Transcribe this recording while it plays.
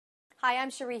Hi,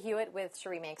 I'm Cherie Hewitt with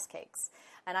Cherie Makes Cakes,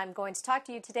 and I'm going to talk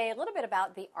to you today a little bit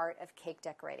about the art of cake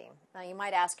decorating. Now, you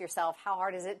might ask yourself, how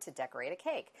hard is it to decorate a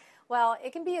cake? Well,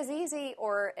 it can be as easy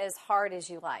or as hard as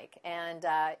you like, and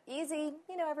easy,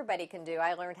 everybody can do.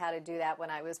 I learned how to do that when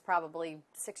I was probably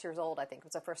 6 years old, I think. It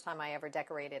was the first time I ever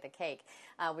decorated a cake,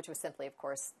 which was simply, of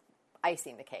course,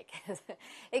 icing the cake.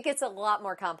 It gets a lot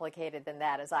more complicated than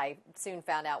that, as I soon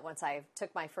found out once I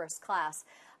took my first class.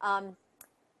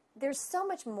 There's so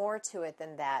much more to it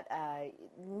than that.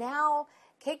 Now,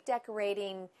 cake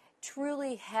decorating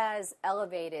truly has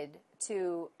elevated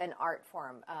to an art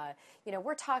form.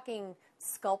 We're talking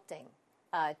sculpting,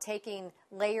 taking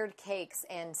layered cakes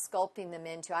and sculpting them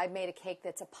into. I've made a cake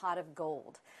that's a pot of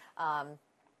gold.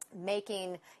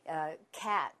 Making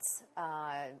cats,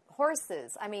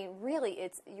 horses. I mean, really,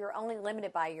 you're only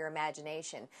limited by your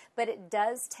imagination. But it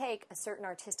does take a certain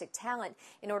artistic talent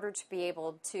in order to be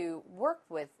able to work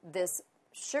with this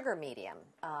sugar medium.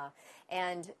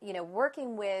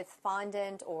 Working with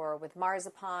fondant or with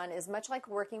marzipan is much like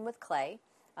working with clay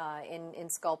in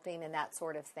sculpting and that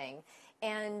sort of thing.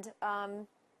 And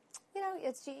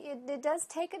it does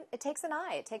take it takes an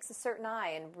eye. It takes a certain eye,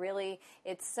 and really,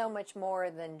 it's so much more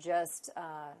than just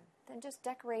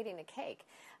decorating a cake.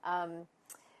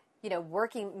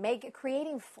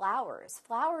 Creating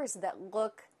flowers that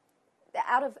look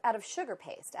out of sugar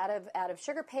paste, out of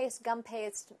sugar paste, gum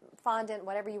paste, fondant,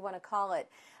 whatever you want to call it,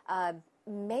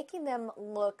 making them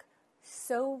look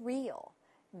so real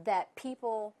that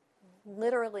people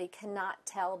literally cannot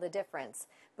tell the difference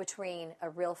between a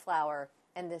real flower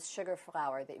and this sugar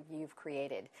flower that you've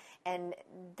created. And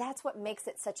that's what makes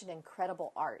it such an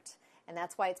incredible art. And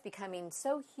that's why it's becoming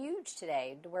so huge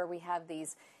today, where we have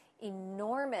these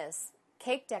enormous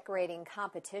cake decorating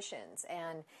competitions.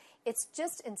 And it's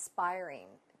just inspiring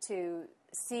to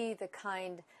see the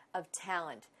kind of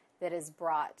talent that is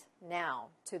brought now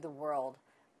to the world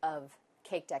of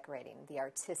cake decorating, the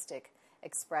artistic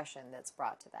expression that's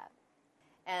brought to that.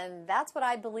 And that's what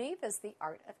I believe is the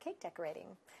art of cake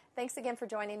decorating. Thanks again for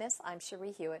joining us. I'm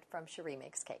Cherie Hewitt from Cherie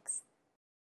Makes Cakes.